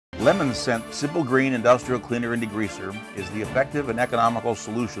Lemon Scent Simple Green Industrial Cleaner and Degreaser is the effective and economical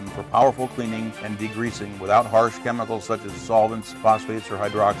solution for powerful cleaning and degreasing without harsh chemicals such as solvents, phosphates, or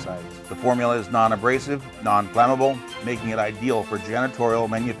hydroxides. The formula is non-abrasive, non-flammable, making it ideal for janitorial,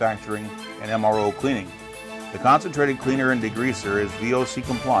 manufacturing, and MRO cleaning. The concentrated cleaner and degreaser is VOC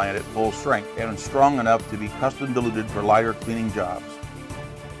compliant at full strength and strong enough to be custom diluted for lighter cleaning jobs.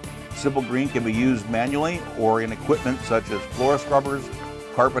 Simple Green can be used manually or in equipment such as floor scrubbers,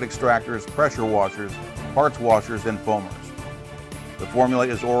 carpet extractors, pressure washers, parts washers, and foamers. The formula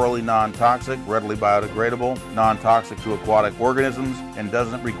is orally non-toxic, readily biodegradable, non-toxic to aquatic organisms, and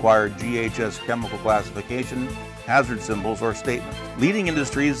doesn't require GHS chemical classification, hazard symbols, or statements. Leading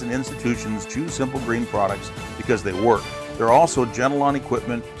industries and institutions choose Simple Green products because they work. They're also gentle on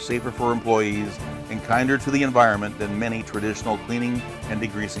equipment, safer for employees, and kinder to the environment than many traditional cleaning and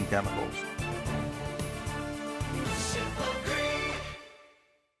degreasing chemicals.